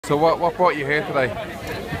So what brought you here today?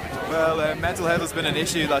 Well, mental health has been an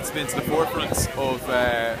issue that's been to the forefront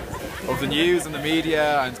of the news and the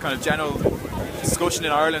media and kind of general discussion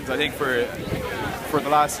in Ireland. I think for the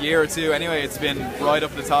last year or two anyway, it's been right up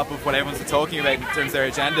at the top of what everyone's been talking about in terms of their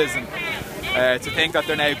agendas, and to think that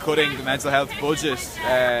they're now cutting the mental health budget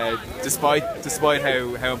despite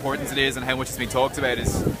how important it is and how much it's been talked about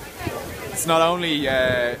is it's not only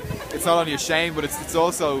a shame, but it's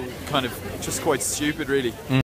also kind of just quite stupid, really.